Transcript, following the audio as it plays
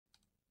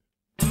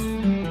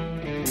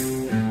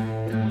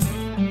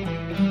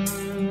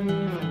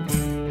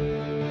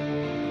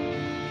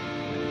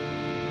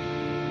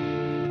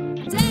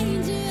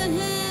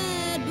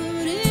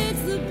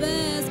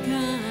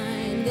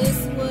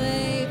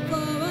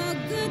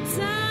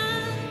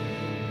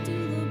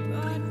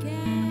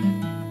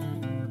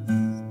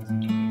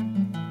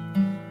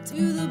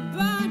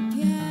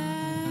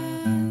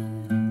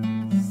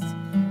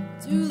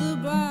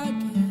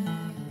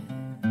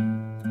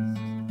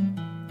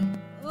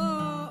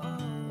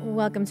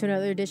Welcome to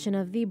another edition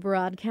of The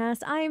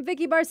Broadcast. I am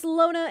Vicky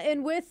Barcelona,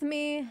 and with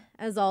me,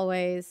 as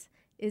always,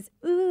 is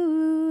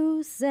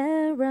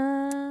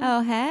Sarah.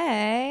 Oh,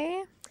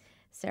 hey.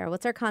 Sarah,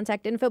 what's our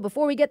contact info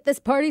before we get this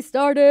party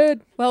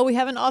started? Well, we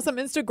have an awesome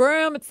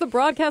Instagram. It's the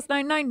Broadcast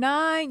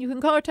 999. You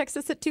can call or text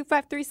us at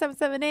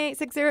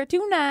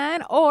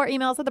 253-778-6029 or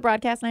email us at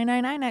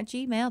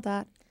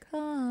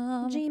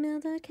thebroadcast999@gmail.com.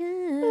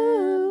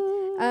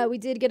 Gmail.com. We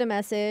did get a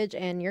message,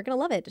 and you're going to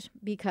love it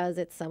because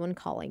it's someone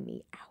calling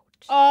me out.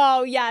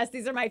 Oh, yes.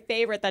 These are my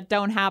favorite that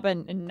don't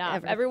happen enough.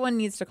 Ever. Everyone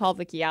needs to call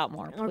Vicky out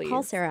more, please. Or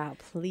call Sarah out,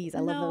 please. I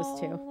love those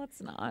two. No,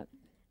 let's not.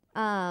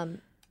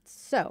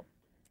 So,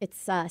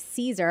 it's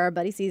Caesar, our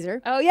buddy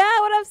Caesar. Oh, yeah.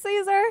 What up,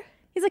 Caesar?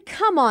 He's like,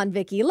 come on,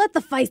 Vicky, let the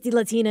feisty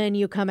Latina in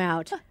you come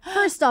out.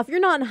 First off, you're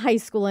not in high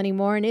school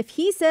anymore, and if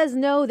he says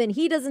no, then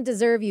he doesn't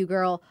deserve you,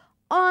 girl.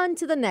 On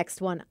to the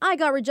next one. I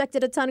got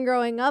rejected a ton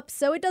growing up,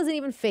 so it doesn't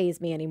even faze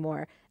me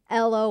anymore.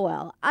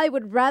 LOL. I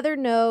would rather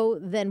know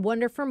than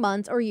wonder for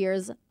months or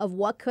years of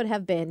what could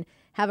have been.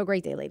 Have a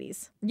great day,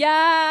 ladies.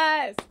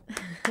 Yes.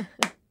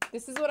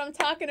 This is what I'm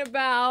talking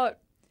about.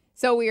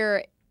 So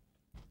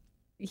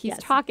he's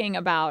talking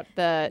about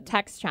the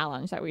text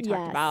challenge that we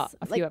talked about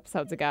a few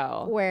episodes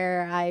ago.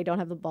 Where I don't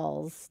have the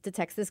balls to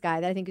text this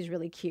guy that I think is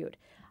really cute.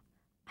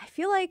 I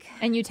feel like...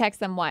 And you text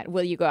them what?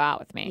 Will you go out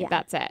with me? Yeah.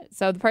 That's it.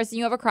 So the person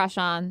you have a crush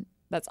on,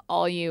 that's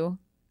all you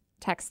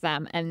text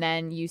them, and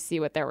then you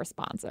see what their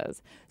response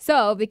is.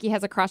 So Vicky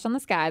has a crush on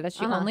this guy that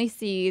she only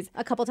sees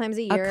a couple times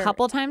a year.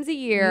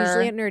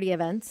 Usually at nerdy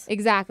events.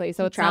 Exactly.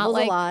 So he it's travels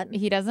not like a lot.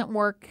 He doesn't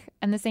work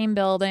in the same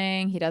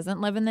building. He doesn't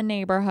live in the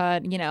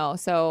neighborhood,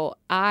 So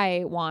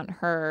I want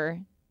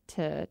her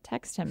to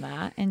text him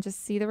that and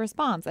just see the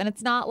response. And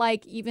it's not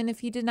like even if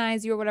he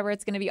denies you or whatever,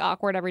 it's going to be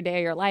awkward every day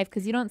of your life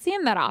because you don't see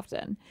him that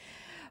often.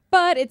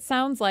 But it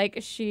sounds like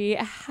she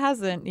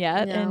hasn't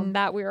yet, and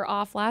that we were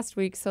off last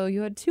week, so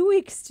you had 2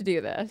 weeks to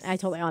do this. I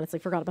totally honestly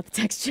forgot about the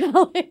text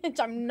challenge.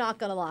 I'm not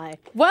going to lie.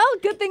 Well,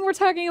 good thing we're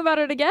talking about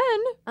it again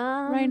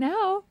right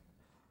now.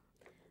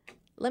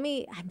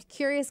 I'm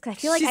curious because I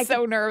feel like She's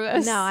so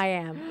nervous. No, I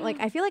am.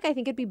 I feel like I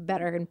think it'd be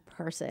better in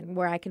person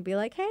where I could be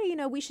like, hey,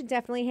 we should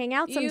definitely hang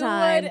out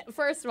sometime. You would,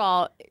 first of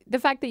all, the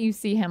fact that you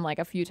see him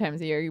a few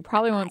times a year, you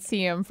probably won't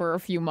see him for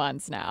a few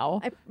months now.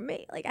 I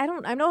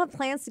don't have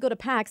plans to go to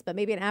PAX, but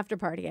maybe an after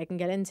party I can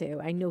get into.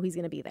 I know he's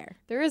going to be there.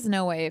 There is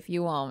no way if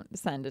you won't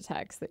send a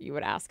text that you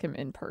would ask him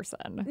in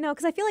person. No,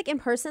 because I feel like in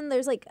person,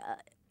 there's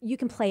you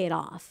can play it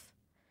off.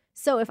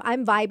 So if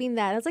I'm vibing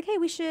that, it's like, hey,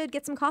 we should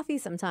get some coffee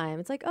sometime.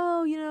 It's like,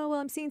 oh, well,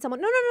 I'm seeing someone.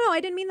 No, I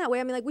didn't mean that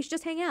way. I mean, we should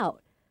just hang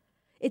out.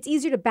 It's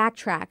easier to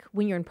backtrack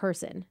when you're in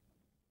person.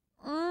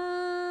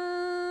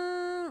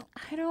 I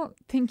don't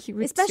think you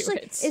would do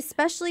it.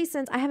 Especially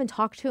since I haven't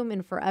talked to him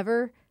in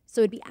forever, so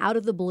it'd be out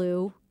of the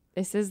blue.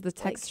 This is the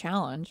text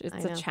challenge.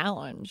 It's a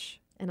challenge.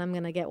 And I'm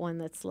going to get one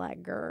that's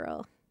like,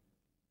 girl,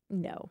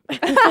 no.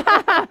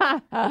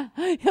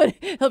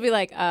 He'll be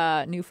like,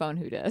 new phone,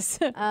 who does?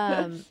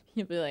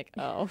 You'll be like,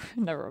 oh,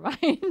 never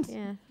mind.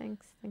 Yeah,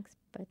 thanks,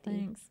 buddy.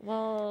 Thanks.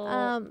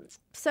 Well,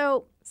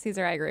 so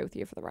Caesar, I agree with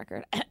you for the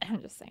record.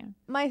 I'm just saying.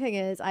 My thing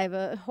is, I have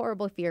a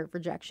horrible fear of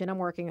rejection. I'm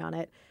working on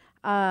it.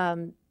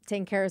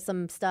 Taking care of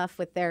some stuff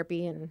with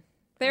therapy and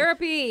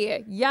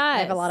therapy. Yes, I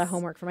have a lot of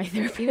homework for my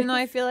therapy. Even though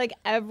I feel like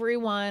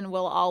everyone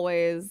will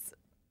always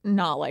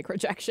not like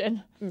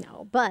rejection.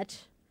 No,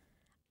 but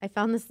I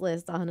found this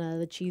list on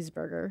the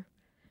cheeseburger.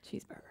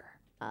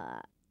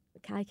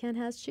 Kaiken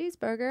has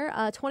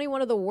cheeseburger.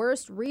 21 of the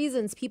worst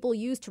reasons people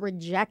use to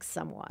reject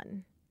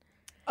someone.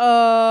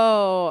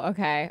 Oh,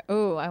 okay.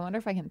 Oh, I wonder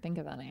if I can think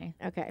of any.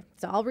 Okay,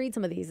 so I'll read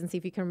some of these and see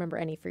if you can remember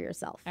any for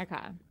yourself.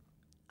 Okay.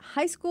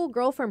 High school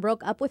girlfriend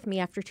broke up with me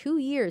after 2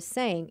 years,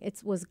 saying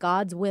it was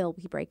God's will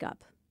we break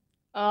up.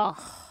 Oh,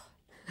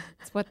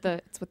 it's what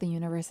the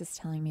universe is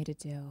telling me to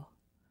do.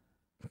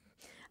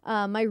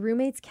 My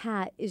roommate's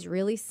cat is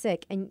really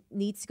sick and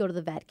needs to go to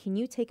the vet. Can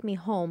you take me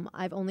home?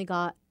 I've only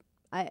got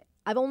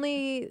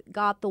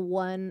the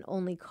one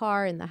only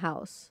car in the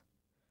house.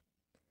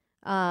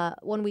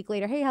 1 week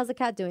later, hey, how's the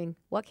cat doing?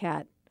 What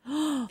cat?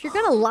 If you're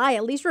gonna lie,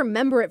 at least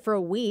remember it for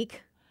a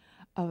week.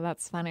 Oh,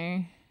 that's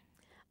funny.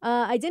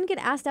 I didn't get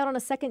asked out on a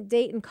second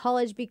date in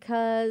college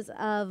because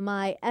of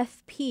my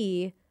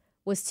FP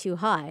was too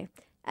high.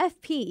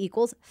 FP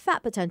equals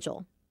fat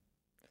potential.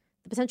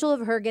 The potential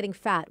of her getting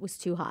fat was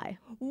too high.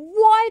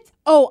 What?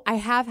 Oh, I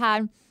have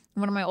had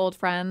one of my old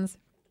friends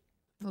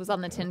who was on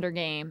the Tinder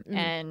game,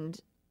 and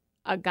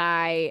a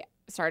guy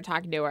started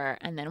talking to her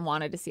and then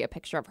wanted to see a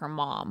picture of her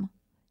mom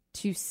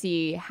to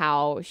see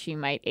how she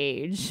might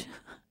age.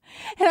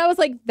 And I was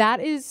like, that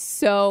is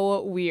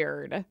so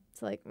weird.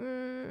 It's like,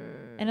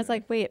 and it's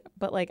like, wait,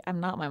 but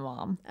I'm not my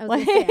mom. I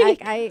was gonna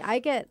say,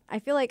 I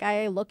feel like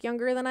I look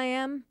younger than I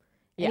am.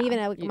 And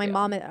even my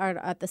mom are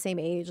at the same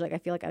age. I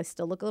feel like I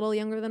still look a little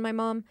younger than my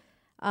mom.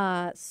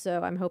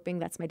 So I'm hoping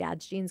that's my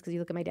dad's genes because you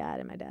look at my dad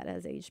and my dad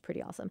has aged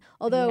pretty awesome.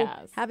 Although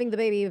having the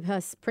baby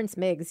Prince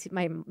Miggs,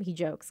 he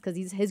jokes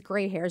because his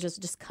gray hairs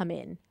just come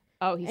in.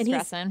 Oh, he's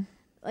stressing.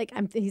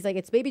 He's like,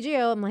 it's baby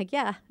Gio. I'm like,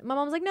 yeah. My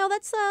mom's like, no,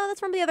 that's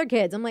from the other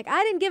kids. I'm like,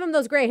 I didn't give him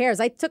those gray hairs.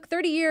 I took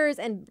 30 years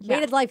and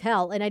made his life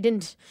hell, and I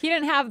didn't. He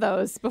didn't have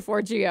those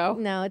before Gio.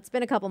 No, it's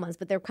been a couple months,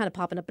 but they're kind of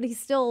popping up. But he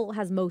still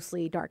has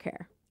mostly dark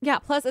hair. Yeah.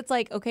 Plus, it's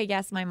like, okay,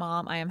 yes, my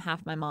mom. I am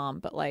half my mom,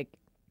 but like.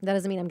 That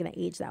doesn't mean I'm going to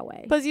age that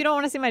way. Plus, you don't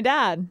want to see my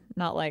dad.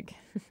 Not like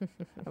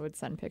I would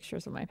send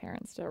pictures of my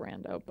parents to a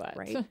rando, but.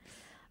 Right.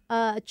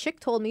 A chick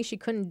told me she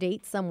couldn't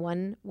date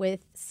someone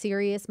with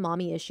serious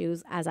mommy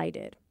issues as I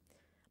did.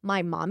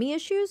 My mommy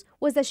issues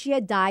was that she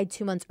had died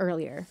 2 months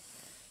earlier.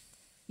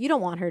 You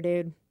don't want her,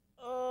 dude.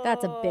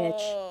 That's a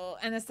bitch.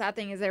 And the sad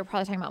thing is they were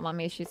probably talking about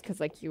mommy issues because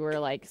like you were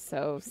like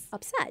so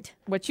upset.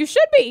 Which you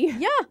should be.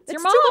 Yeah. It's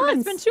your mom.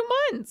 It's been 2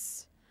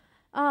 months.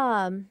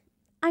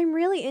 I'm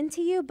really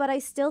into you, but I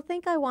still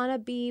think I want to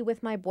be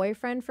with my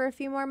boyfriend for a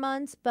few more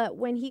months. But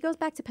when he goes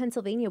back to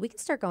Pennsylvania, we can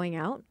start going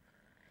out.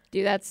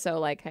 Dude, that's so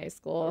like high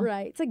school.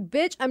 Right. It's like,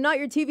 bitch, I'm not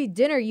your TV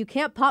dinner. You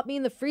can't pop me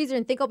in the freezer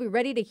and think I'll be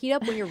ready to heat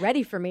up when you're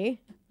ready for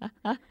me.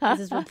 This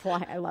is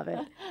reply. I love it.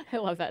 I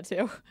love that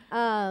too.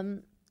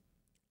 I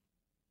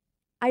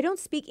don't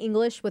speak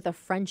English with a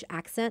French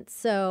accent,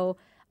 so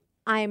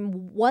I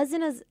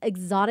wasn't as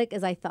exotic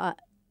as I thought.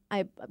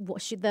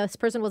 This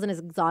person wasn't as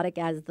exotic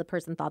as the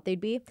person thought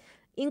they'd be.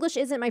 English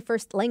isn't my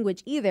first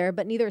language either,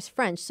 but neither is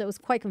French, so I was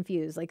quite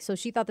confused. Like, so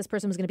she thought this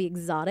person was going to be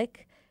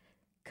exotic,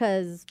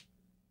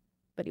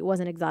 but he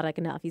wasn't exotic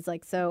enough. He's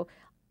like, so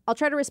I'll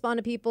try to respond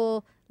to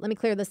people. Let me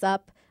clear this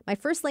up. My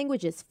first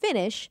language is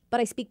Finnish,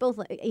 but I speak both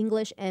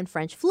English and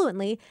French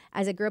fluently,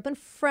 as I grew up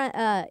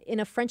in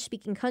a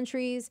French-speaking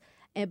countries,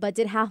 but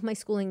did half my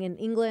schooling in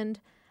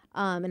England,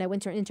 and I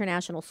went to an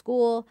international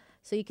school.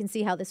 So you can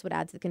see how this would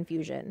add to the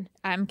confusion.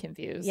 I'm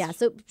confused. Yeah,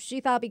 so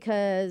she thought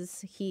because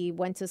he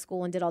went to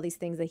school and did all these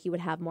things that he would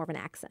have more of an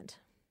accent.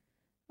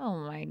 Oh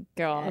my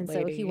God, and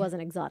lady. so he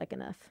wasn't exotic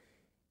enough.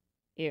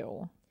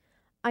 Ew.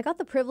 I got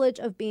the privilege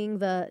of being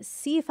the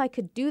see if I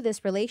could do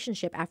this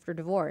relationship after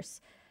divorce.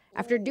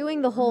 After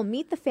doing the whole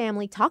meet the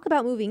family, talk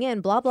about moving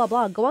in, blah, blah,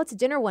 blah, go out to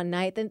dinner one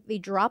night, then they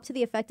drop to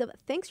the effect of,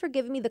 thanks for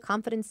giving me the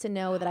confidence to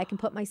know that I can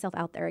put myself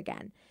out there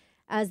again.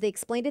 As they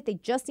explained it, they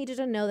just needed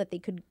to know that they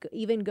could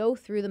even go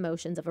through the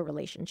motions of a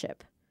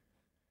relationship.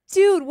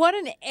 Dude, what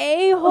an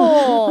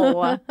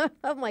a-hole.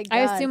 Oh, my God. I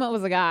assume it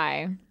was a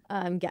guy.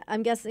 I'm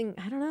guessing,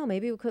 I don't know,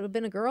 maybe it could have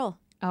been a girl.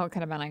 Oh, it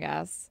could have been, I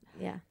guess.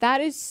 Yeah.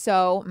 That is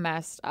so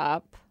messed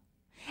up.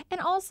 And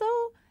also,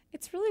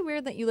 it's really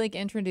weird that you, like,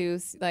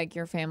 introduce, like,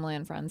 your family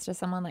and friends to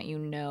someone that you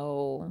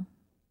know.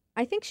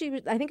 I think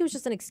it was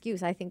just an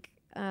excuse. I think.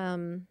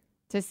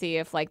 To see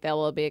if, like,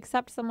 they'll be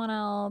accept someone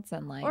else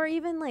and, like. Or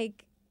even,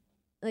 like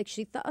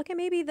she thought, okay,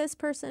 maybe this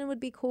person would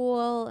be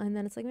cool, and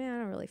then it's like, man, I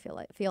don't really feel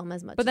him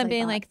as much. But then as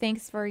being I thought. like,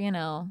 thanks for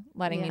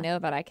letting me know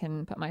that I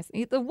can put my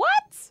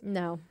what?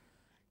 No,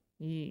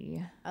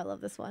 Yeah. I love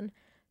this one.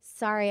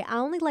 Sorry, I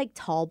only like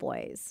tall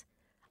boys.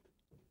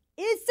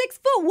 Is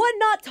 6'1"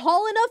 not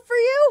tall enough for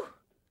you?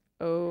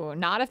 Oh,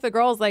 not if the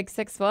girl's like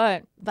 6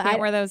 foot. But Can't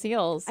wear those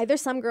heels.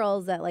 There's some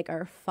girls that like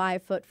are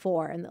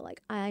 5'4" and they're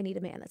like, I need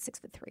a man that's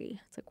 6'3".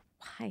 It's like,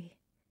 why?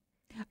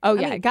 Oh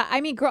yeah, girl.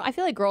 I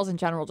feel like girls in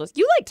general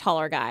you like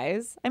taller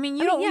guys. I mean,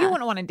 you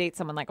wouldn't want to date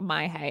someone like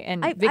my height.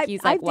 And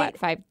Vicky's like what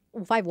 5'1"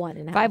 and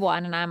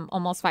 5'1", and I'm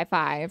almost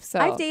 5'5". So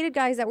I've dated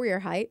guys that were your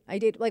height. I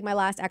did like my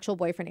last actual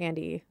boyfriend,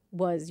 Andy,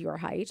 was your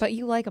height. But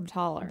you like them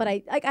taller. But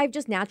I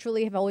just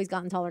naturally have always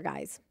gotten taller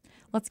guys.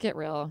 Let's get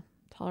real.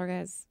 Taller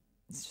guys,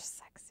 it's just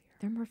sexier.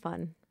 They're more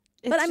fun.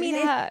 But I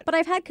mean, but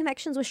I've had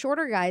connections with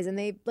shorter guys, and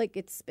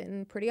it's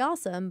been pretty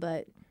awesome.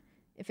 But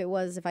if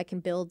I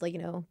can build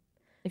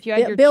if you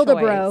had your build choice, a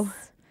bro.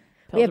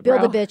 We have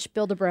build a bitch,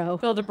 build a bro.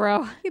 Build a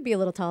bro. You'd be a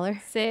little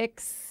taller.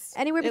 6.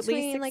 Anywhere at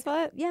between least 6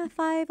 foot? Yeah,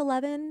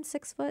 5'11",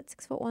 6 foot,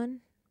 6'1".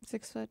 6'5".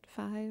 The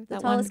That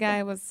one tallest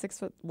guy was 6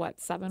 foot,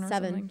 what, 7 or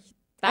 7. something?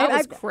 That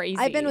was crazy.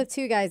 I've been with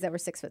 2 guys that were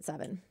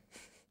 6'7".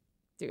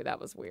 Dude, that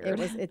was weird.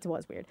 It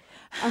was weird.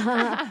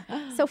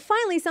 So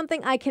finally,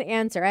 something I can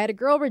answer. I had a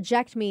girl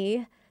reject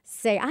me,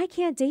 say, I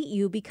can't date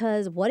you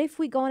because what if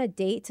we go on a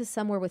date to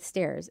somewhere with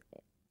stairs?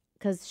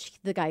 Because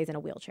the guy is in a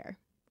wheelchair.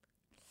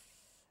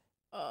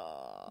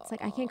 It's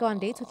like, I can't go on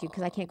dates with you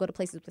because I can't go to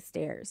places with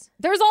stairs.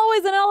 There's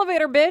always an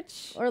elevator,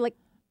 bitch. Or like...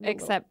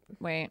 Except,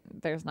 wait,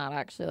 there's not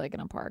actually like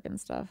in a park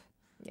and stuff.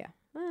 Yeah.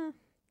 I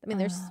mean,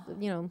 there's,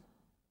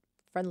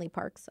 friendly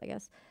parks, I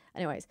guess.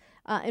 Anyways,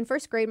 in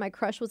first grade, my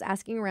crush was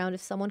asking around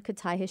if someone could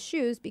tie his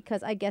shoes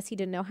because I guess he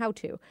didn't know how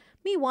to.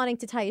 Me wanting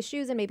to tie his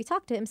shoes and maybe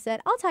talk to him said,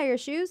 I'll tie your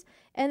shoes.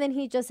 And then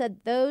he just said,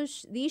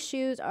 these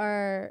shoes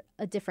are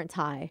a different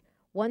tie.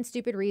 One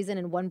stupid reason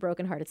and one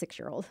broken-hearted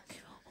 6-year-old.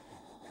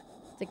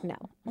 It's like,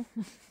 no.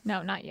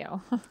 No, not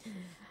you.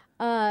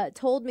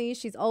 Told me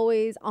she's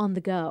always on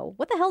the go.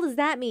 What the hell does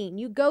that mean?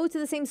 You go to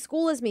the same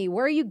school as me.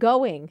 Where are you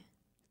going?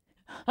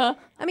 I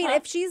mean,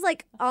 if she's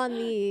like on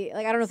the,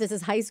 like, I don't know if this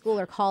is high school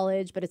or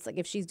college, but it's like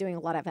if she's doing a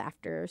lot of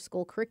after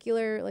school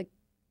curricular, like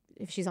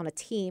if she's on a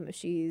team, if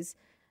she's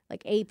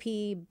like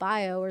AP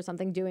bio or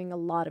something doing a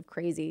lot of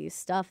crazy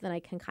stuff, then I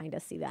can kind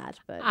of see that.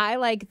 But I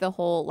like the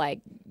whole like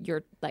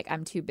you're like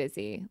I'm too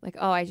busy. Like,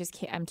 oh, I just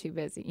can't, I'm too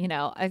busy. You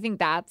know, I think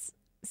that's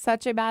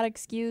such a bad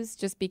excuse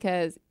just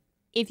because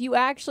if you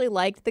actually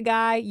liked the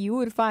guy, you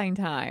would find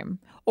time.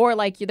 Or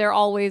like they're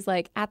always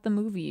like at the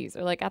movies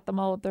or like at the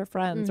mall with their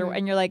friends or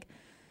and you're like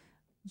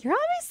you're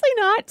obviously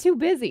not too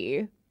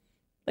busy.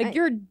 Like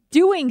you're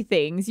doing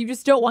things, you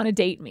just don't want to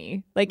date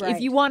me. Like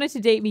if you wanted to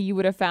date me, you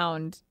would have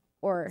found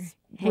or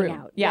hang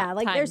out. Yeah,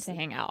 like time there's to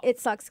hang out. It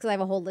sucks because I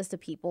have a whole list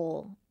of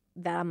people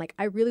that I'm like,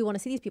 I really want to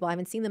see these people. I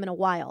haven't seen them in a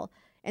while.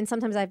 And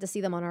sometimes I have to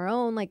see them on our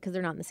own, like, because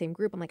they're not in the same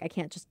group. I'm like, I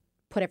can't just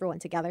put everyone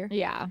together.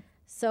 Yeah.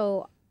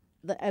 So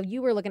we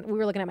were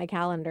looking at my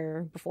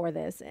calendar before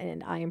this,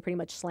 and I am pretty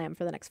much slammed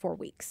for the next 4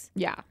 weeks.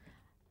 Yeah.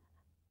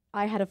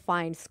 I had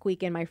to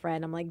squeak in my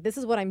friend. I'm like, this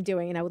is what I'm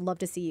doing, and I would love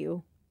to see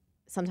you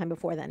sometime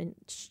before then. And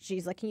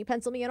she's like, can you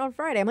pencil me in on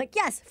Friday? I'm like,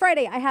 yes,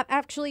 Friday. I have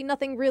actually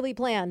nothing really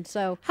planned.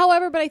 So,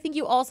 however, but I think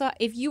you also,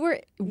 if you were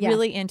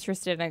really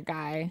interested in a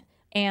guy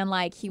and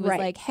like he was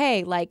like,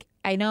 hey, like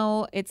I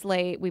know it's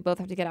late, we both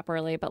have to get up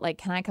early, but like,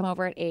 can I come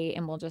over at 8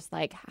 and we'll just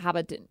like have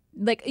a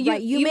like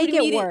you make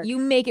it work. You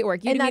make it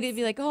work. You immediately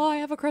be like, oh, I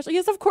have a crush.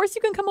 Yes, of course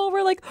you can come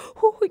over. Like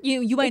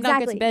you might not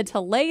get to bed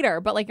till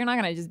later, but like you're not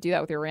gonna just do that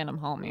with your random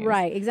homies.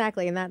 Right,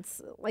 exactly. And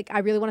that's like, I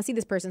really want to see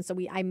this person, so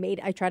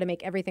I try to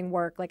make everything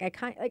work. Like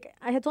I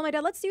had told my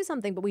dad, let's do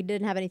something, but we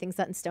didn't have anything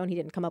set in stone. He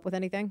didn't come up with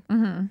anything.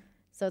 Mm-hmm.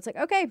 So it's like,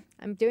 okay,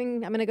 I'm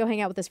gonna go hang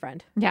out with this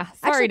friend. Yeah,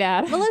 sorry,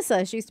 Dad.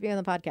 Melissa, she used to be on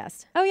the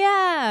podcast. Oh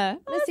yeah,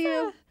 miss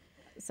you.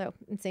 So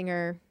I'm seeing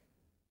her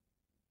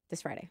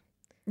this Friday.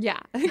 Yeah,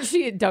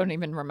 she don't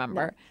even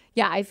remember. No.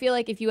 Yeah, I feel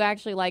like if you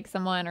actually like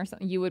someone or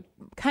something, you would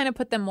kind of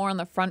put them more on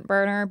the front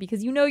burner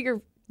because you know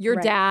your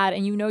dad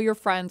and you know your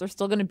friends are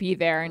still going to be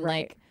there and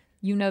like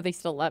you know they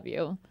still love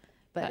you.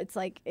 But it's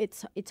like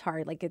it's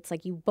hard. Like it's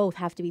like you both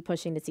have to be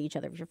pushing to see each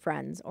other if you're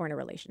friends or in a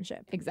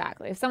relationship.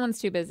 Exactly. If someone's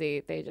too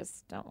busy, they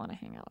just don't want to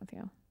hang out with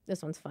you.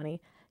 This one's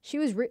funny. She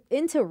was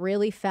into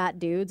really fat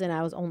dudes, and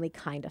I was only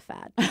kind of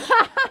fat.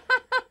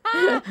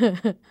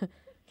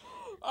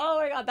 Oh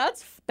my god,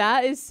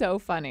 that is so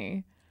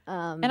funny.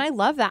 And I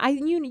love that.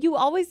 You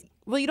always,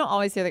 well, you don't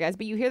always hear the guys,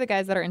 but you hear the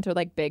guys that are into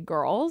like big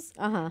girls.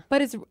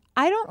 But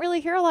I don't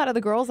really hear a lot of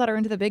the girls that are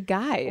into the big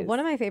guys. One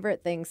of my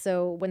favorite things.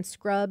 So when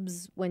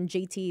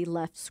JT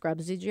left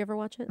Scrubs, did you ever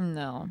watch it?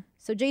 No.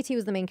 So JT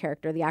was the main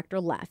character. The actor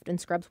left, and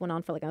Scrubs went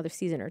on for like another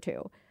season or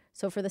two.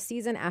 So for the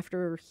season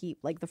after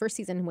the first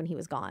season when he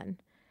was gone,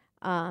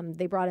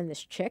 they brought in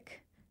this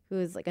chick who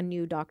was like a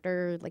new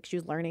doctor, like she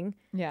was learning.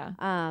 Yeah.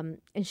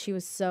 And she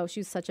was such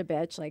a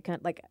bitch,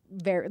 like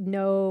very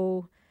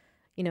no,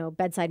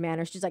 bedside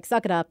manner. She's like,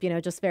 suck it up,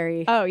 just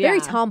very very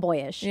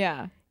tomboyish.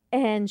 Yeah.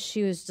 And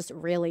she was just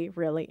really,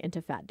 really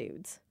into fat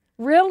dudes.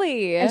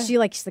 Really? And she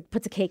puts a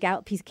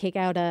piece of cake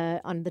out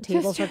on the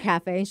table for a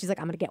cafe, and she's like,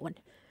 I'm gonna get one.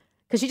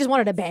 Because she just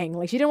wanted to bang.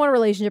 Like she didn't want a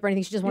relationship or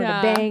anything. She just wanted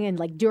to bang and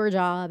like do her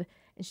job.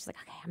 And she's like,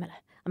 okay, I'm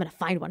gonna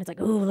find one. It's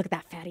like, oh, look at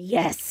that fatty,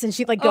 yes. And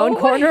she'd like go and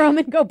corner him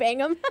and go bang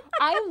him.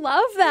 I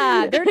love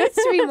that. There needs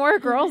to be more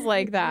girls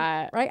like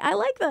that. Right? I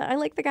like that. I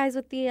like the guys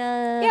with the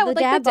with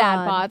like the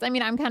dad bods. I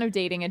mean, I'm kind of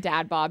dating a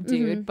dad bod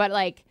dude, but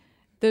like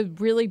the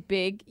really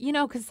big,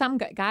 because some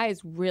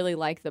guys really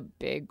like the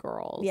big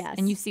girls. Yes.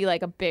 And you see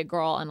like a big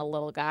girl and a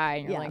little guy,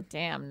 and you're like,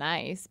 damn,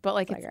 nice. But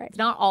like it's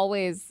not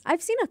always.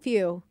 I've seen a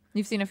few.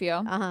 You've seen a few?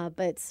 But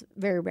it's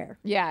very rare.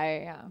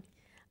 Yeah.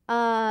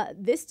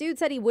 This dude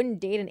said he wouldn't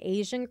date an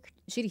Asian.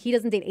 He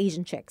doesn't date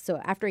Asian chicks. So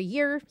after a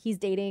year, he's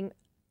dating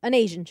an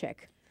Asian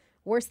chick.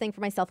 Worst thing for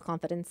my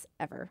self-confidence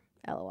ever.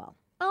 LOL.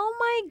 Oh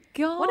my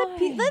god.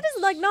 That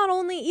is like not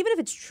only, even if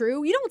it's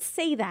true, you don't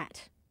say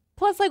that.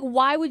 Plus, like,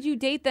 why would you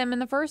date them in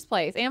the first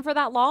place? And for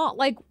that long?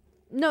 Like,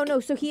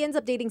 no. So he ends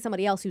up dating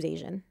somebody else who's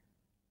Asian.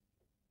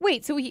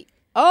 Wait, so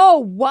oh,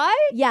 what?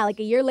 Yeah, like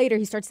a year later,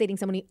 he starts dating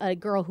a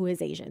girl who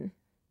is Asian.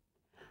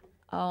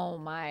 Oh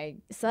my.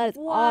 So that is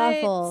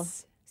awful.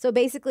 So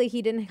basically,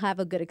 he didn't have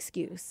a good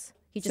excuse.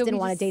 He just didn't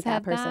want to date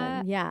that person.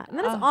 That? Yeah. And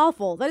that is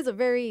awful. That is a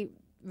very,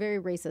 very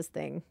racist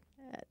thing.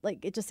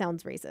 Like, it just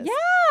sounds racist.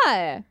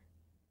 Yeah.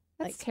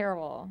 That's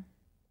terrible.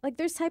 Like,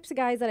 there's types of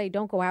guys that I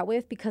don't go out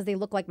with because they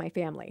look like my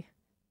family.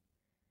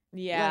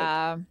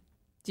 Yeah.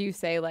 Do you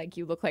say, like,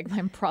 you look like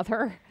my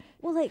brother?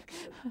 Well, like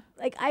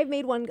I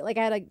made one, like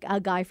I had a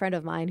guy friend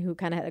of mine who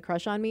kind of had a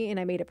crush on me, and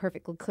I made it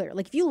perfectly clear.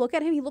 Like, if you look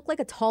at him, he looked like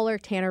a taller,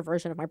 tanner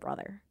version of my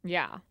brother.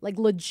 Yeah. Like,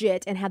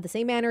 legit, and had the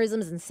same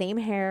mannerisms and same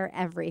hair,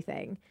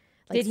 everything.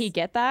 Like, did he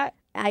get that?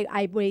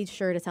 I made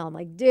sure to tell him,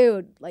 like,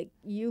 dude, like,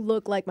 you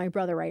look like my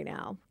brother right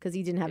now. Because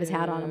he didn't have his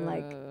hat on him,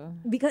 like,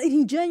 because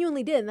he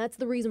genuinely did, and that's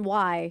the reason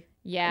why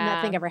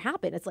nothing ever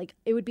happened. It's like,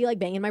 it would be like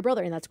banging my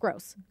brother, and that's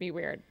gross. Be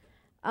weird.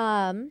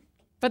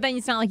 But then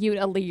it's not like you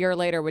a year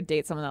later would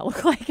date someone that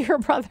looked like your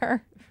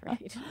brother.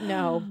 Right.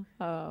 No.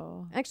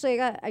 Oh. Actually,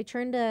 I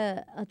turned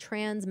a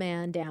trans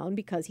man down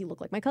because he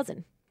looked like my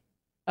cousin.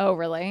 Oh,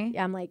 really?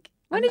 Yeah, I'm like...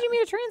 When did you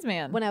meet a trans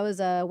man? When I was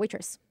a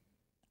waitress.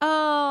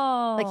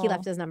 Oh. Like, he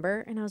left his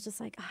number, and I was just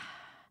like,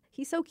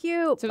 he's so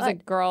cute. So it was a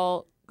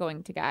girl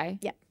going to guy?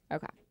 Yeah.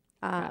 Okay.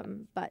 Got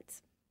it. But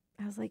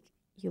I was like,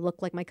 you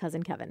look like my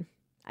cousin Kevin.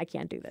 I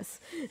can't do this.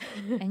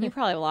 And you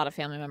probably have a lot of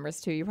family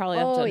members too. You probably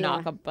have Oh, to yeah.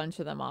 knock a bunch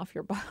of them off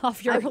your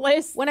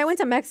list. When I went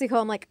to Mexico,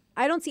 I'm like,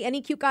 I don't see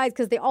any cute guys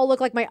because they all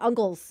look like my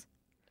uncles.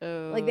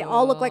 Like they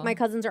all look like my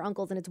cousins or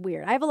uncles, and it's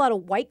weird. I have a lot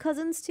of white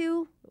cousins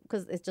too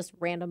because it's just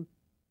random.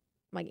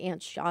 My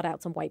aunt shot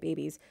out some white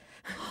babies.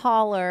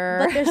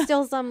 Holler. But there's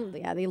still some,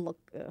 yeah, they look,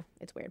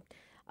 it's weird.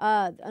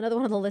 Another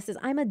one on the list is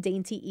I'm a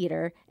dainty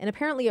eater, and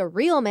apparently a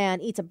real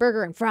man eats a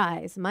burger and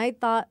fries. My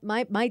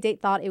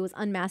date thought it was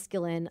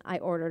unmasculine. I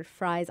ordered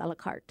fries a la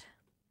carte.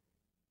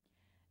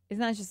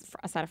 Isn't that just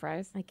a side of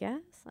fries? I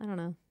guess. I don't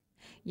know.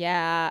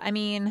 Yeah, I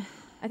mean,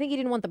 I think he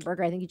didn't want the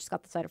burger. I think he just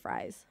got the side of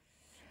fries.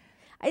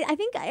 I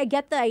think I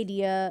get the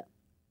idea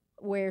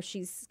where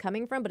she's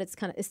coming from, but it's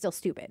still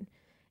stupid.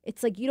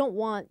 It's like you don't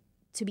want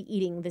to be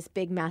eating this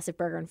big, massive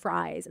burger and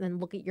fries and then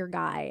look at your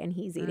guy and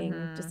he's eating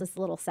just this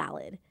little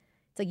salad.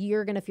 It's like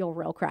you're going to feel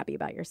real crappy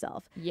about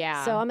yourself.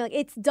 yeah. So I'm like,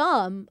 it's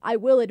dumb. I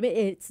will admit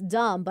it's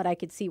dumb, but I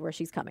could see where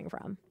she's coming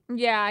from.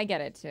 Yeah, I get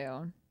it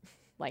too.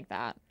 Like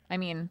that. I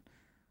mean,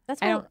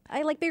 That's why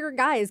I like bigger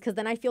guys because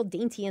then I feel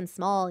dainty and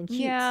small and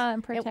cute. yeah,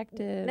 and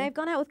protected. And I've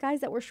gone out with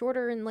guys that were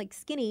shorter and like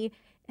skinny,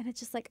 and it's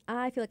just like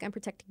I feel like I'm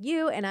protecting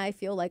you, and I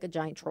feel like a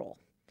giant troll.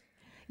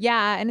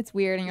 Yeah, and it's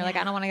weird, and you're like,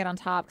 I don't want to get on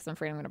top because I'm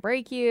afraid I'm going to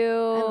break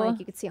you. And like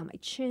you could see on my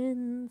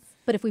chins,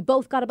 but if we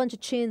both got a bunch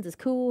of chins, it's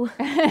cool.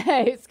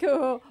 It's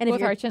cool. And if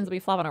both our chins will be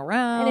flopping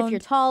around. And if you're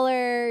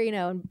taller, you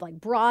know, and like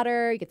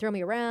broader, you could throw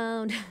me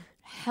around.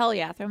 hell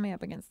yeah, throw me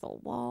up against the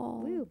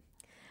wall. Woo.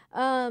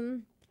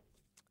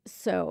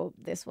 So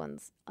this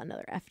one's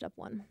another effed up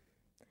one.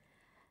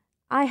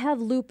 I have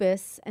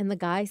lupus, and the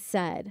guy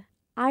said,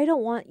 I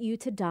don't want you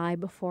to die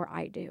before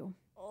I do.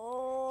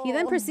 He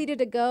then proceeded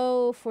to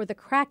go for the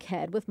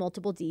crackhead with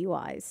multiple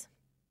DUIs.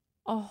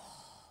 Oh.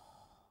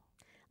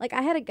 Like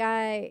I had a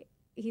guy,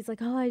 he's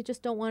like, oh, I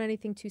just don't want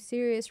anything too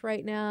serious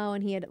right now.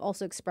 And he had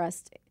also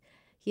expressed,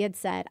 he had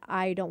said,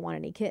 I don't want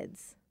any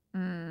kids.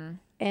 Mm.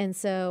 And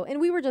so, and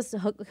we were just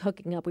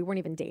hooking up. We weren't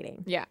even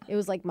dating. Yeah. It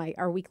was like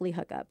our weekly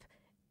hookup.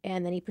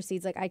 And then he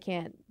proceeds like, I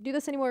can't do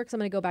this anymore because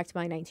I'm going to go back to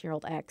my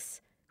 19-year-old ex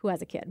who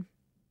has a kid.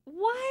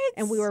 What?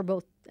 And we were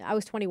both, I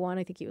was 21.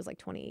 I think he was like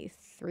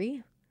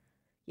 23.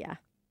 Yeah.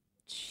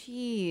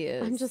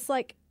 Jeez. I'm just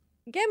like,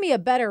 give me a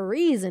better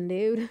reason,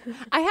 dude.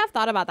 I have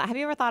thought about that. Have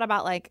you ever thought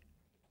about like,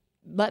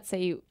 let's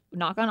say you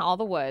knock on all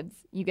the woods,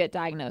 you get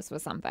diagnosed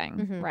with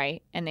something,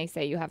 right? And they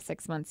say you have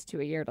 6 months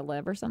to a year to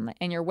live or something,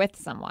 and you're with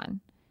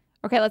someone.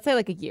 Okay, let's say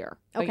like a year.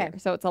 Okay.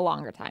 So it's a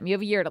longer time. You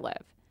have a year to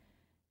live.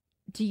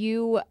 Do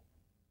you,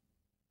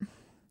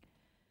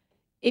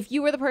 if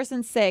you were the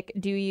person sick,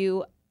 do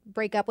you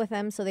break up with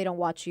them so they don't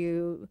watch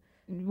you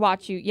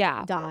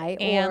yeah, die?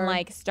 And or...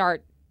 like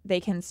they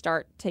can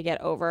start to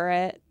get over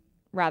it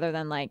rather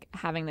than like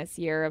having this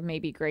year of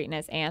maybe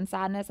greatness and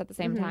sadness at the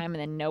same time and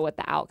then know what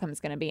the outcome is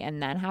going to be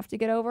and then have to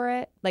get over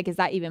it. Like, is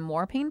that even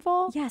more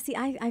painful? Yeah, see,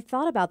 I've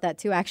thought about that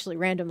too, actually,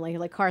 randomly,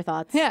 like car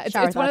thoughts. Yeah,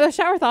 it's one of those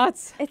shower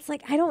thoughts. It's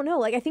like, I don't know.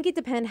 Like, I think it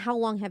depends how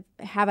long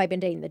have I been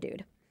dating the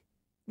dude.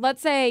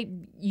 Let's say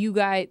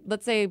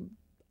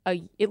at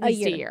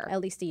least a year.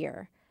 At least a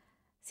year.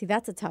 See,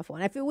 that's a tough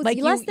one. If it was like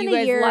less than you a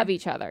guys year, love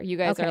each other. You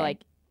guys are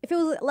like. If it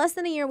was less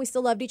than a year and we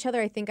still loved each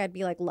other, I think I'd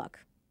be like, look,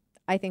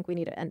 I think we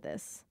need to end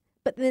this.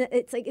 But then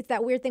it's like, it's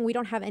that weird thing. We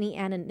don't have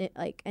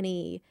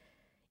any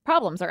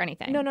problems or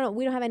anything. No.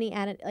 We don't have any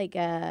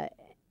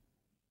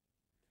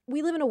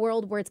we live in a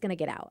world where it's going to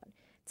get out.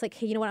 It's like,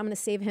 hey, you know what? I'm going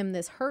to save him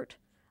this hurt.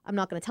 I'm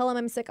not going to tell him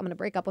I'm sick. I'm going to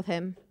break up with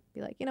him.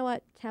 Be like, you know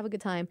what? Have a good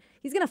time.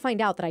 He's going to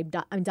find out that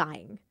I'm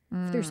dying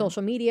through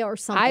social media or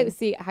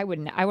something. I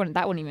wouldn't.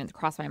 That wouldn't even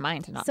cross my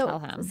mind to not tell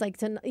him. It's like,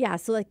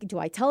 so like, do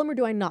I tell him or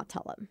do I not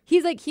tell him?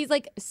 He's like,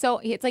 so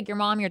it's like your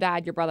mom, your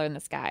dad, your brother, and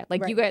this guy.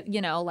 Like you guys,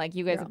 you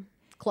guys.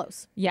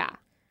 Close. Yeah.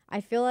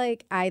 I feel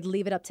like I'd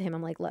leave it up to him.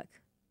 I'm like, look,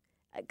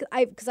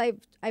 because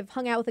I've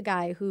hung out with a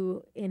guy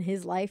who in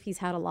his life, he's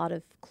had a lot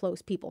of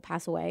close people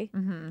pass away,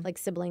 like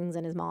siblings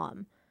and his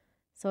mom.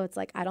 So it's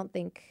like, I don't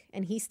think,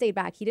 and he stayed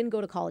back. He didn't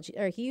go to college,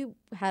 or he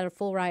had a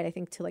full ride, I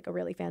think, to like a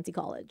really fancy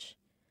college.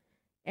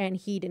 And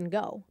he didn't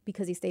go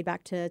because he stayed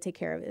back to take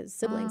care of his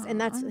siblings. And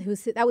that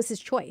was his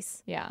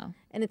choice. Yeah.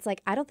 And it's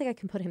like, I don't think I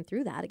can put him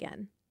through that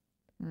again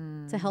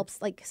to help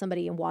like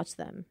somebody and watch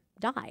them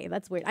die.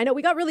 That's weird. I know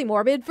we got really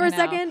morbid for a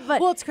second,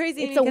 but well, it's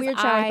crazy. It's a weird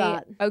shower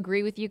thought. I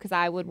agree with you because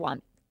I would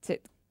want to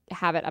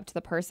have it up to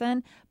the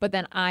person. But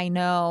then I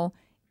know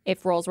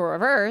if roles were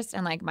reversed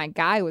and like my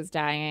guy was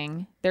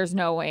dying, there's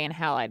no way in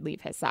hell I'd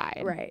leave his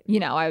side. Right.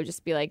 I would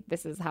just be like,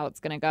 this is how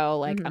it's going to go.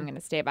 Like, I'm going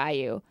to stay by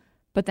you.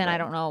 But then I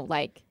don't know,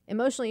 like.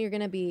 Emotionally, you're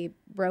going to be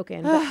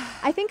broken. But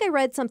I think I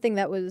read something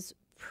that was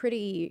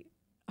pretty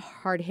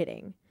hard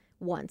hitting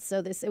once. So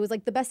it was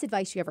like the best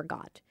advice you ever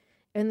got.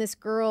 And this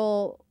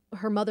girl,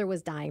 her mother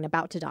was dying,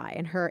 about to die.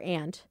 And her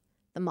aunt,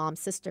 the mom's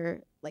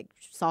sister, like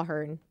saw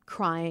her and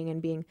crying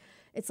and being,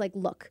 it's like,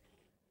 look,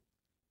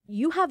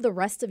 you have the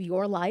rest of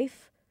your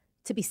life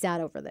to be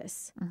sad over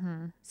this.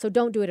 So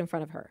don't do it in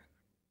front of her.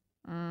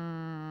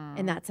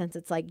 In that sense,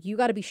 it's like, you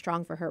got to be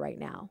strong for her right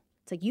now.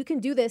 It's like, you can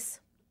do this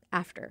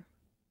after,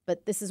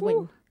 but this is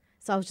when.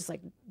 So I was just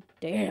like,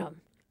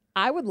 damn.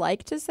 I would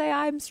like to say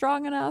I'm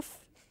strong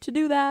enough to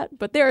do that,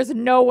 but there is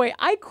no way.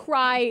 I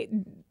cry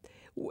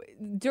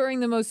during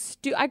the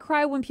most I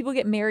cry when people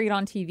get married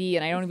on TV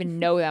and I don't even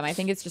know them. I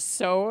think it's just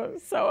so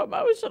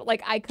emotional.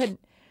 Like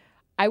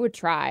I would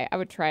try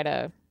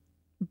to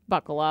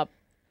buckle up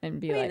and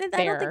be I like,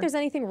 don't think there's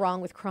anything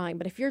wrong with crying,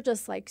 but if you're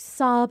just like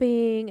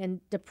sobbing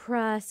and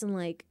depressed and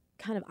like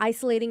kind of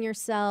isolating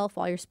yourself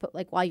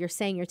while you're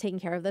saying you're taking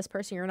care of this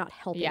person, you're not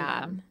helping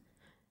them.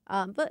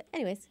 But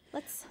anyways,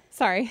 let's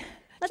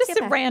just get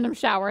some back. random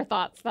shower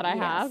thoughts that I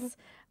have.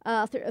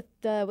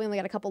 We only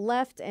got a couple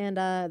left, and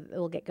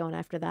we'll get going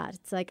after that.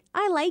 It's like,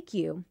 I like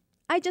you.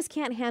 I just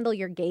can't handle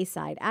your gay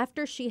side.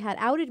 After she had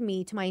outed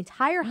me to my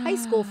entire high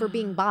school for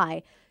being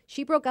bi,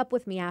 she broke up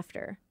with me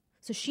after.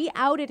 So she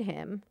outed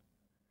him.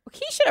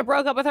 He should have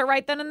broke up with her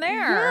right then and there.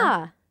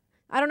 Yeah.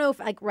 I don't know if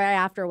like right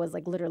after was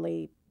like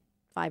literally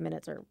 5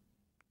 minutes or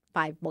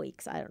 5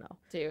 weeks. I don't know.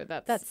 Dude,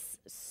 that's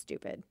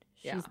stupid.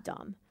 She's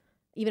dumb.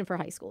 Even for a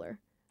high schooler.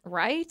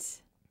 Right?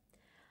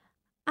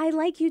 I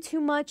like you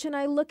too much, and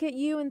I look at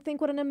you and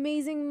think what an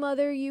amazing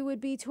mother you would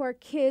be to our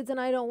kids, and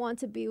I don't want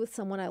to be with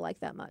someone I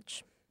like that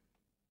much.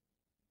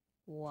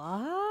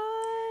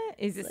 What?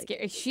 Is it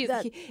like,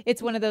 scary?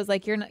 It's one of those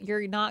like,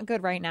 you're not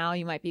good right now.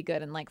 You might be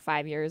good in like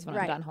 5 years when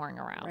I'm done whoring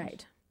around.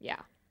 Right.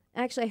 Yeah.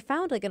 Actually, I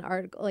found like an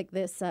article, like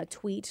this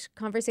tweet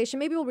conversation.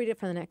 Maybe we'll read it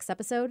for the next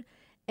episode.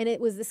 And it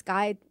was this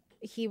guy.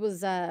 He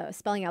was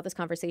spelling out this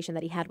conversation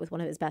that he had with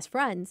one of his best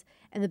friends,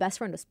 and the best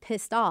friend was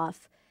pissed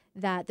off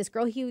that this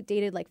girl he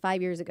dated like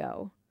 5 years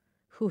ago,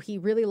 who he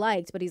really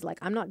liked, but he's like,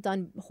 I'm not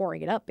done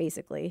whoring it up,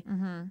 basically.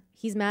 Mm-hmm.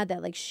 He's mad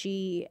that like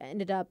she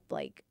ended up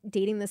like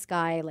dating this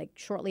guy like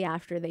shortly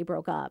after they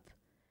broke up,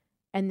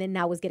 and then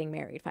now was getting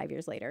married 5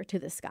 years later to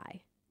this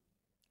guy.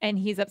 And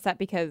he's upset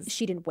because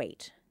she didn't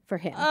wait for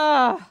him.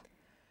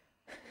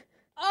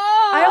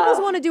 I I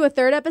almost want to do a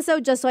third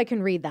episode just so I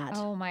can read that.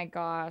 Oh my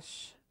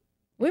gosh.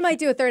 We might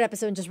do a third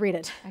episode and just read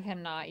it. I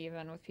cannot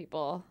even with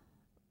people.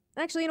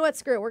 Actually, you know what?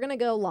 Screw it. We're going to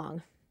go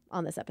long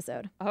on this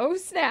episode. Oh,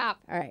 snap.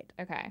 All right.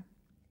 Okay.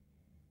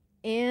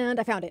 And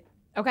I found it.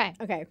 Okay.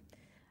 Okay.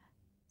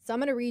 So I'm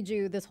going to read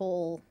you this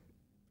whole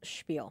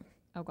spiel.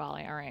 Oh,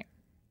 golly. All right.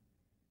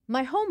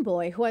 My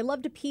homeboy, who I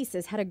love to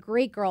pieces, had a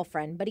great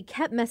girlfriend, but he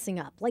kept messing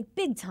up, like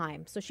big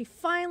time. So she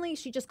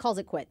just calls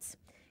it quits.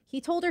 He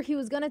told her he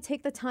was going to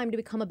take the time to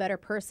become a better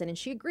person, and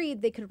she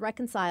agreed they could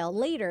reconcile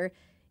later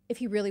if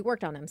he really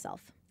worked on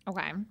himself.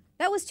 Okay.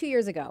 That was 2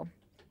 years ago.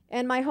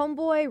 And my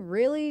homeboy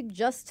really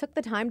just took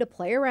the time to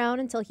play around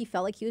until he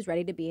felt like he was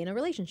ready to be in a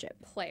relationship.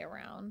 Play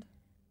around.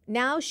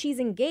 Now she's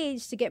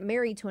engaged to get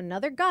married to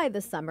another guy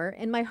this summer,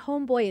 and my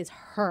homeboy is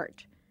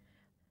hurt.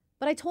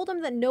 But I told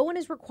him that no one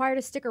is required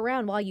to stick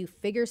around while you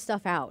figure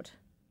stuff out.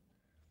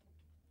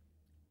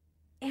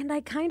 And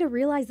I kind of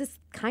realized this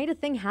kind of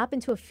thing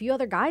happened to a few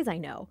other guys I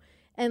know.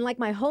 And like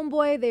my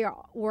homeboy, they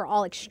were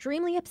all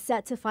extremely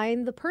upset to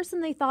find the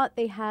person they thought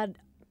they had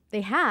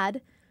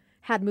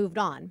moved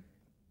on.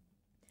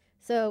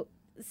 So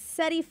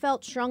said he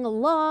felt strung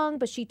along,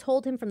 but she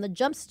told him from the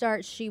jump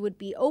start she would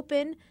be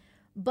open,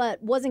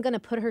 but wasn't going to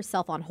put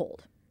herself on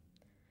hold.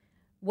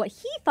 What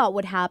he thought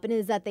would happen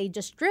is that they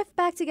just drift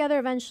back together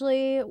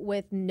eventually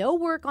with no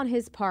work on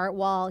his part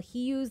while he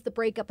used the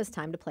breakup as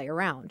time to play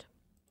around.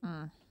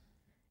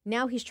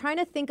 Now he's trying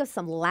to think of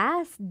some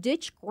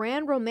last-ditch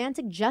grand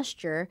romantic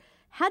gesture.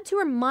 Had to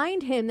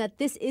remind him that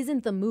this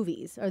ain't the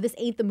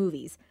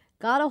movies.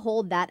 Gotta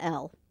hold that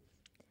L.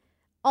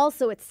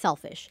 Also, it's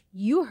selfish.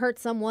 You hurt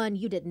someone,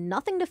 you did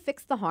nothing to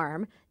fix the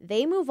harm.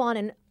 They move on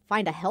and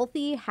find a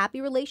healthy,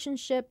 happy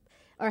relationship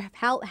or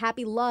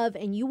happy love,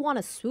 and you want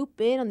to swoop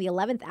in on the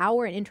 11th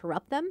hour and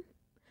interrupt them?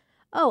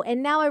 Oh,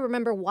 and now I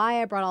remember why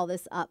I brought all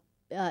this up,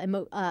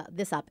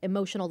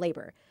 emotional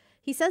labor.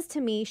 He says to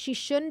me she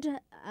should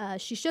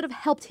have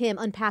helped him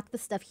unpack the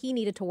stuff he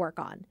needed to work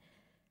on.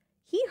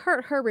 He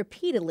hurt her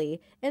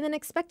repeatedly and then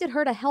expected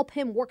her to help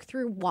him work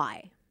through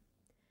why.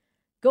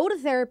 Go to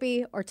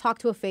therapy or talk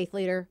to a faith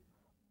leader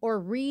or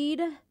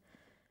read.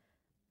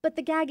 But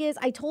the gag is,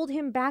 I told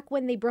him back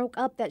when they broke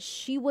up that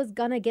she was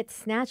gonna get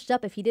snatched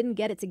up if he didn't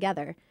get it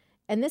together.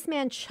 And this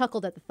man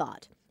chuckled at the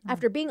thought.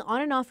 After being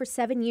on and off for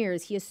 7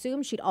 years, he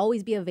assumed she'd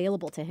always be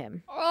available to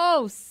him.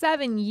 Oh,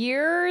 7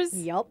 years?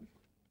 Yup.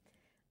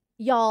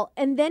 Y'all,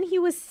 and then he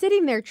was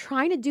sitting there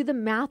trying to do the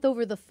math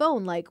over the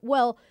phone like,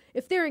 well,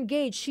 if they're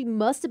engaged, she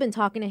must have been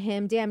talking to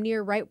him damn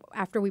near right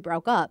after we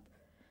broke up.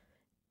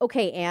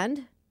 Okay,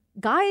 and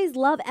guys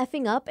love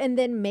effing up and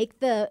then make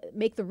the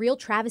real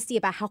travesty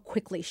about how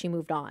quickly she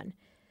moved on.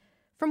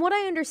 From what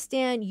I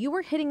understand, you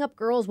were hitting up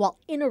girls while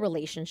in a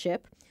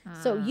relationship,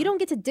 so you don't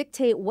get to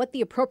dictate what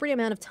the appropriate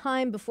amount of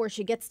time before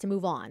she gets to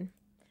move on.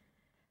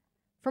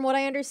 From what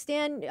I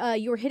understand,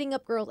 you were hitting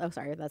up girls. Oh,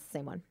 sorry, that's the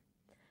same one.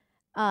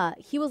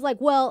 He was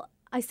like, well,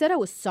 I said I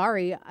was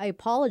sorry. I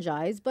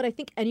apologize, but I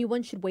think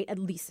anyone should wait at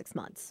least 6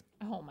 months.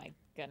 Oh, my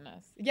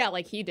goodness. Yeah,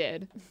 like he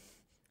did.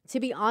 To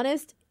be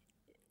honest,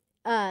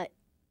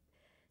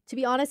 To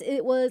be honest,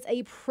 it was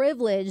a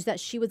privilege that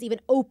she was even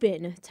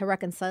open to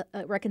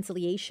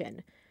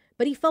reconciliation.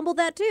 But he fumbled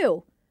that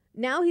too.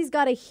 Now he's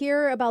got to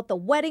hear about the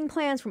wedding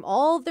plans from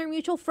all of their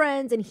mutual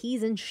friends, and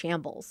he's in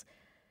shambles.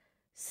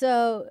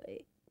 So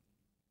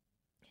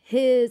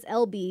his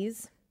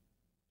LBs,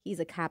 he's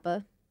a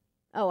Kappa.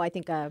 Oh, I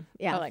think, yeah.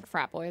 Oh, like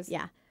frat boys.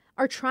 Yeah.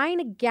 Are trying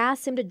to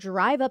gas him to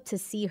drive up to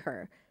see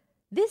her.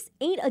 This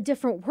ain't a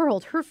different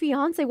world. Her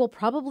fiance will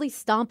probably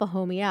stomp a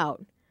homie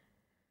out.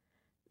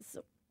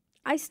 So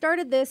I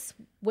started this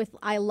with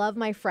I love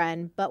my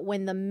friend, but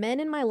when the men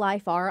in my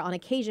life are, on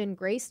occasion,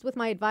 graced with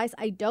my advice,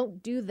 I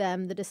don't do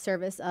them the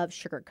disservice of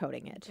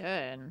sugarcoating it.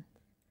 Good.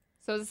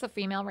 So is this a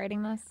female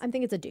writing this? I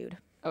think it's a dude.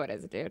 Oh, it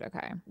is a dude.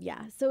 Okay.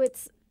 Yeah. So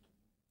it's,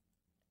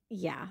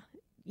 yeah,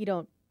 you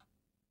don't,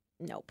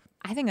 nope.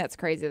 I think that's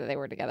crazy that they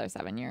were together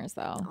 7 years,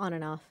 though. On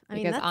and off.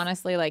 Because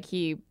honestly, like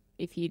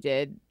if he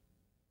did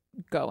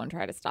go and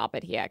try to stop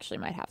it, he actually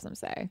might have some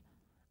say.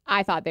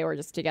 I thought they were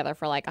just together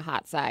for like a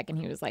hot sec, and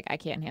he was like, I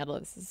can't handle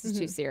this. This is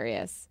too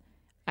serious.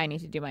 I need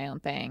to do my own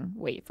thing.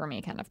 Wait for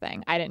me kind of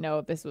thing. I didn't know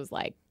if this was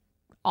like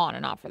on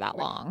and off for that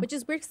long. Which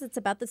is weird because it's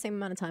about the same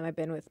amount of time I've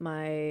been with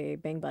my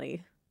bang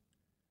buddy.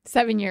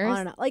 7 years? On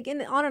and off. Like,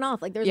 on and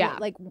off. Like, there's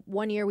like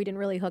 1 year we didn't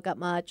really hook up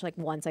much, like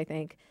once, I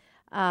think.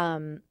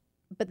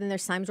 But then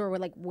there's times where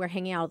we're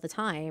hanging out all the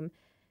time,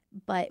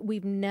 but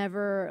we've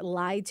never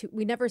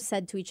we never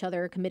said to each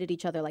other, committed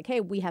each other, like, hey,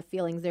 we have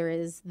feelings, there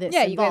is this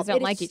Yeah, involved. you guys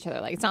don't like each other.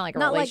 Like, it's not like a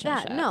relationship. Not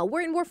like that. No,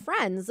 we're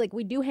friends. Like,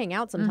 we do hang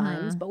out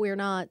sometimes, but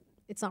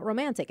it's not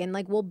romantic. And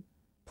like, we'll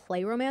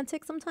play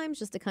romantic sometimes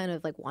just to kind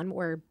of like,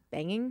 we're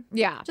banging.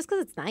 Yeah. Just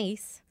because it's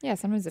nice. Yeah,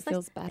 sometimes it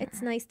feels better.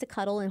 It's nice to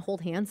cuddle and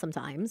hold hands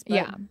sometimes. But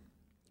yeah.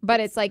 But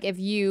it's like if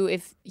you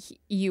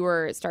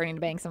were starting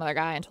to bang some other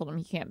guy and told him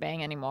he can't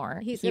bang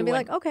anymore, he's going to be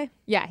like, okay.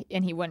 Yeah,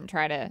 and he wouldn't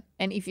try to.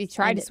 And if he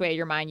tried to sway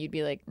your mind, you'd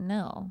be like,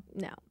 no.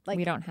 Like,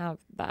 we don't have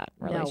that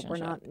relationship. No, we're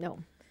not. No.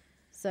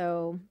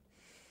 So,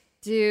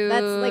 dude.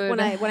 That's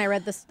like when I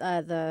read this,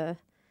 if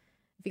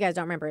you guys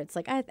don't remember, it's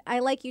like, I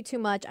like you too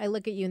much. I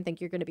look at you and think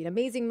you're going to be an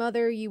amazing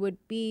mother. You would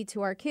be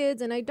to our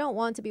kids. And I don't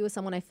want to be with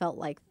someone I felt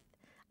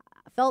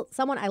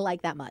someone I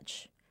like that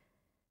much.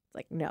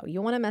 Like, no,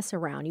 you want to mess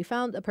around. You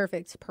found a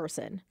perfect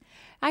person.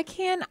 I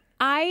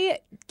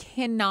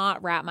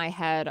cannot wrap my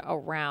head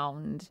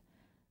around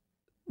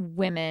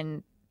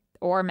women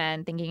or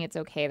men thinking it's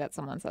okay that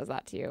someone says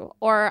that to you.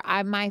 Or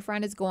my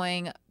friend is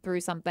going through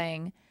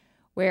something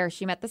where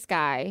she met this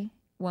guy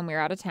when we were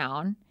out of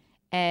town,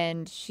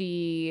 and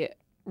she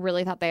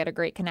really thought they had a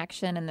great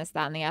connection and this,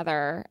 that, and the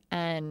other.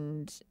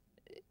 And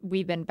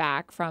we've been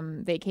back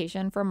from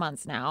vacation for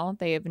months now.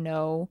 They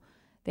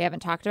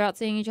haven't talked about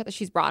seeing each other.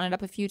 She's brought it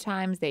up a few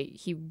times.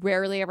 He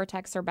rarely ever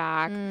texts her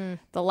back.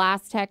 The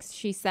last text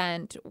she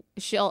sent,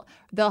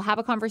 they'll have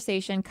a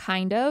conversation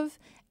kind of,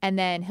 and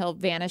then he'll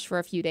vanish for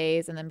a few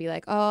days and then be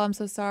like, oh, I'm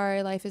so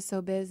sorry. Life is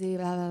so busy,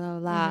 blah, blah, blah,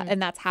 blah.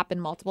 And that's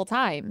happened multiple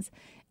times.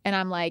 And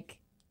I'm like,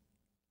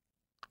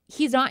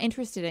 he's not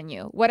interested in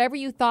you. Whatever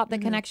you thought the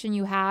connection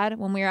you had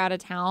when we were out of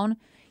town,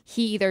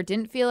 he either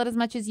didn't feel it as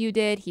much as you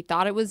did. He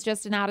thought it was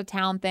just an out of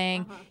town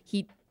thing.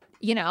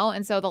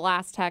 And so the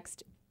last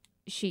text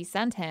she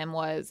sent him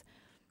was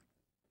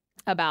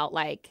about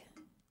like,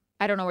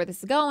 I don't know where this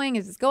is going.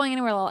 Is this going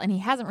anywhere? And he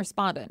hasn't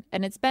responded.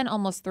 And it's been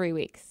almost 3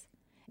 weeks.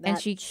 And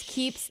she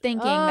keeps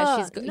thinking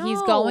that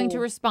he's going to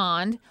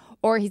respond,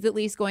 or he's at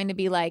least going to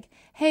be like,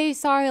 hey,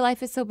 sorry,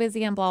 life is so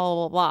busy and blah,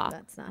 blah, blah, blah.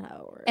 That's not how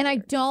it works. And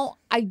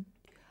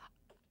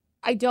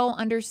I don't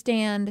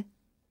understand,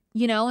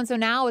 and so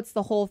now it's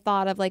the whole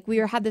thought of like, we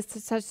had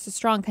such a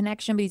strong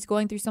connection, but he's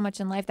going through so much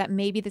in life that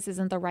maybe this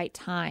isn't the right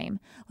time.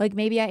 Like,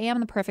 maybe I am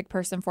the perfect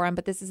person for him,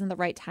 but this isn't the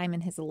right time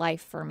in his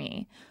life for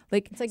me.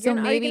 Like, it's like, so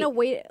are you going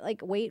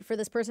to wait for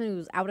this person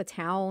who's out of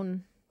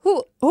town?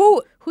 Who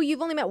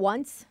you've only met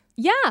once?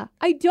 Yeah,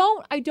 I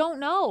don't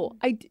know.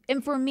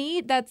 And for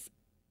me, that's,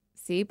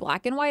 see,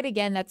 black and white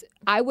again.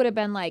 I would have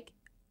been like,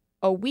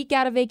 a week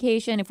out of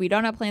vacation, if we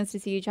don't have plans to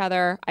see each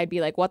other, I'd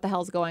be like, what the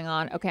hell's going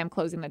on? Okay, I'm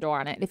closing the door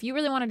on it. If you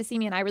really wanted to see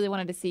me and I really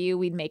wanted to see you,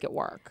 we'd make it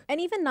work.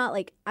 And even not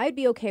like, I'd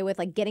be okay with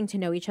like getting to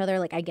know each other.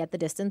 Like, I get the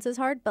distance is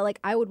hard, but like,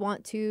 I would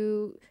want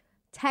to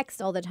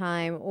text all the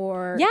time,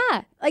 or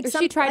like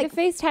she tried to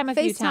FaceTime a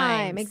few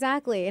times.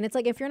 Exactly. And it's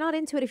like, if you're not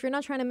into it, if you're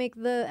not trying to make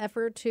the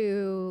effort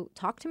to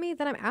talk to me,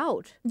 then I'm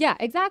out. Yeah,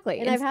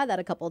 exactly. And I've had that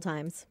a couple of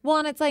times. Well,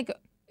 and it's like,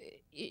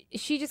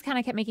 she just kind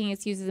of kept making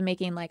excuses and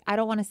making like, I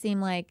don't want to seem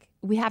like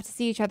we have to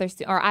see each other,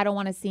 or I don't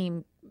want to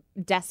seem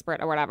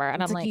desperate or whatever.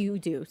 And I'm like, you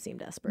do seem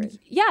desperate.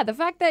 Yeah, the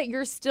fact that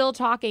you're still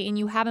talking and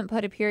you haven't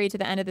put a period to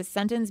the end of this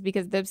sentence,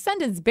 because the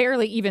sentence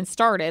barely even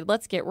started,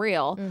 let's get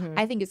real,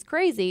 I think is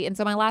crazy. And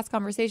so my last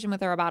conversation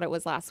with her about it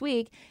was last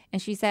week,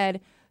 and she said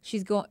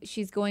she's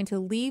going to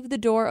leave the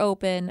door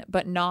open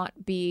but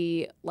not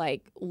be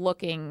like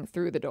looking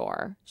through the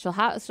door. She'll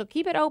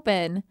keep it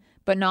open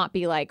but not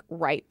be like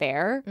right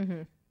there.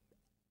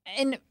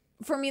 And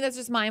for me, that's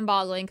just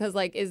mind-boggling, because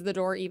like, is the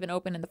door even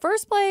open in the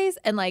first place?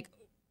 And like,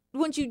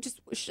 wouldn't you just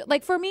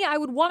like, for me, I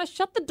would want to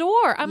shut the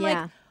door. I'm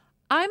like,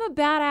 I'm a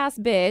badass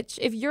bitch.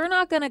 If you're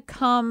not gonna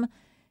come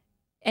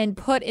and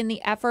put in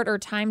the effort or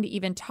time to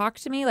even talk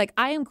to me, like,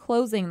 I am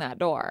closing that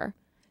door.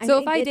 I So if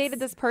think I it's- dated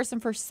this person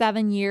for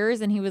 7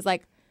 years and he was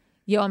like,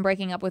 yo, I'm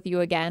breaking up with you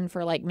again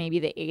for like maybe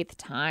the 8th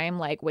time,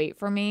 like, wait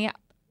for me.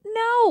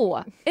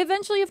 No.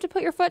 Eventually you have to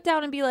put your foot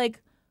down and be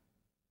like,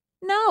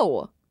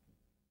 no.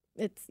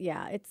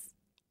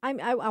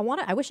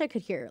 I wish I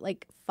could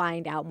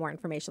find out more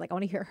information. Like, I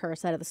want to hear her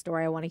side of the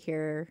story. I want to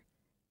hear,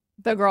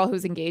 The girl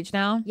who's engaged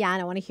now. yeah,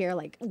 and I want to hear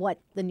like what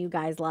the new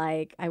guy's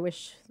like. I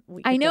wish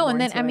we could I get know. more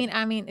And then, into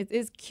I it. mean, it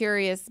is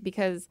curious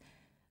because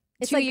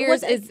It's 2 like, years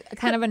was it- is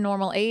kind of a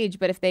normal age.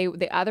 But if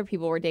the other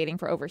people were dating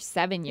for over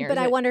 7 years. But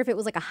I wonder if it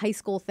was like a high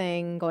school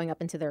thing going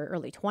up into their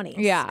early 20s.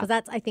 Yeah. Because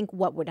that's, I think,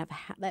 what would have,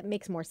 that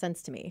makes more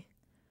sense to me.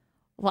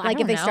 Well, Like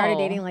I if they don't started know.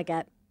 dating like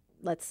at,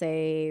 let's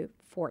say,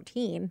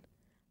 14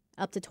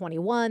 up to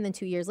 21, then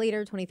 2 years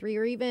later, 23,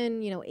 or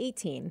even,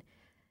 18.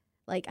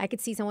 Like, I could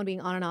see someone being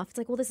on and off. It's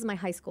like, well, this is my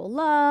high school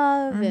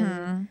love. And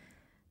Mhm.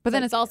 But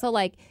then it's also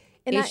like,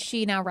 And is I-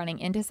 she now running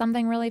into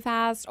something really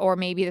fast? Or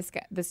maybe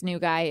this new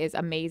guy is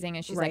amazing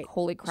and she's Right. like,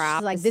 holy crap,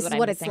 she's like, this is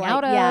what I'm it's missing like.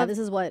 out of. Yeah, this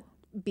is what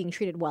being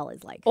treated well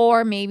is like.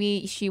 Or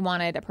maybe she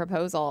wanted a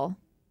proposal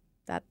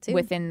That too.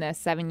 within the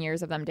 7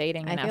 years of them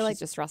dating, and I now feel she's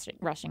just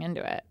rushing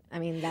into it. I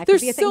mean, that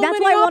There's could be a thing. so That's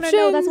many why I want to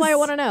know. That's why I options.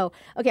 want to know.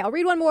 Okay, I'll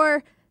read one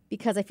more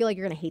because I feel like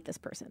you're going to hate this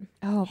person.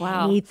 Oh,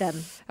 wow. Hate them.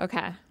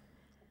 Okay.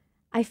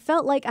 I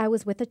felt like I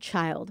was with a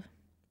child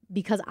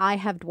because I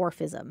have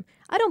dwarfism.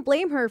 I don't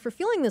blame her for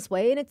feeling this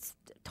way, and it's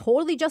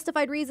totally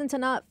justified reason to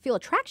not feel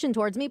attraction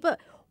towards me, but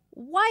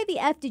why the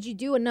F did you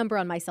do a number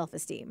on my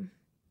self-esteem?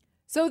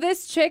 So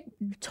this chick,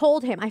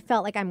 Told him I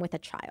felt like I'm with a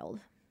child.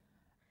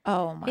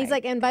 oh my He's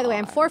like, and by the way,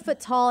 I'm God. 4 foot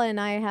tall and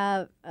I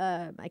have,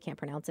 I can't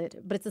pronounce it,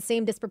 but it's the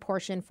same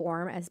disproportion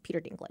form as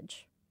Peter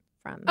Dinklage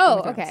from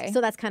Oh, Game of Thrones. okay.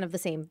 So that's kind of the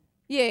same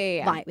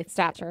Yeah. vibe with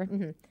Stature.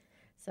 hmm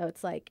So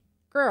it's like,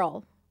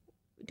 girl,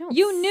 don't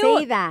You knew-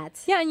 say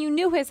that. Yeah, and you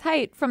knew his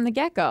height from the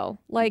get-go.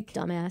 Like,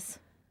 Dumbass.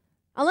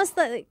 Unless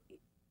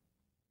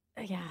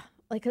yeah,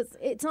 like, cause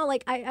it's not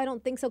like I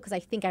don't think so. Cause I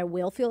think I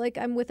will feel like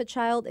I'm with a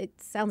child.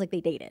 It sounds like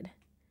they dated,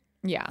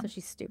 yeah. so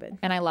she's stupid.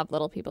 And I love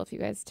little people, if you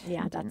guys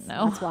Yeah, didn't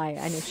know. that's why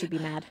I knew she'd be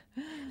mad.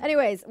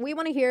 Anyways, we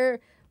want to hear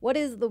what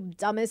is the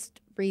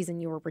dumbest reason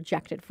you were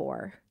rejected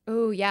for,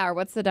 Oh, yeah. Or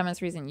what's the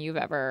dumbest reason you've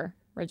ever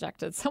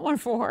rejected someone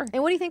for?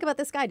 and what do you think about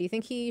this guy? Do you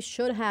think he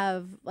should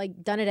have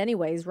like done it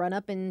anyways, run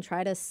up and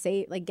try to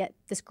get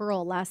this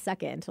girl last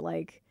second,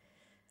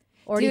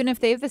 or do Dude, you, and if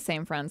they have the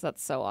same friends,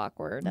 that's so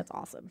awkward. that's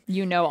awesome.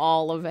 You know,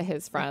 all of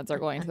his friends are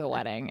going to the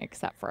wedding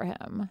except for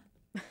him.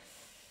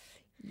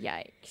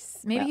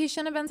 Yikes. Maybe Well- he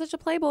shouldn't have been such a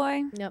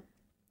playboy. Yep.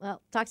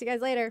 Well, talk to you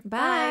guys later.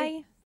 Bye.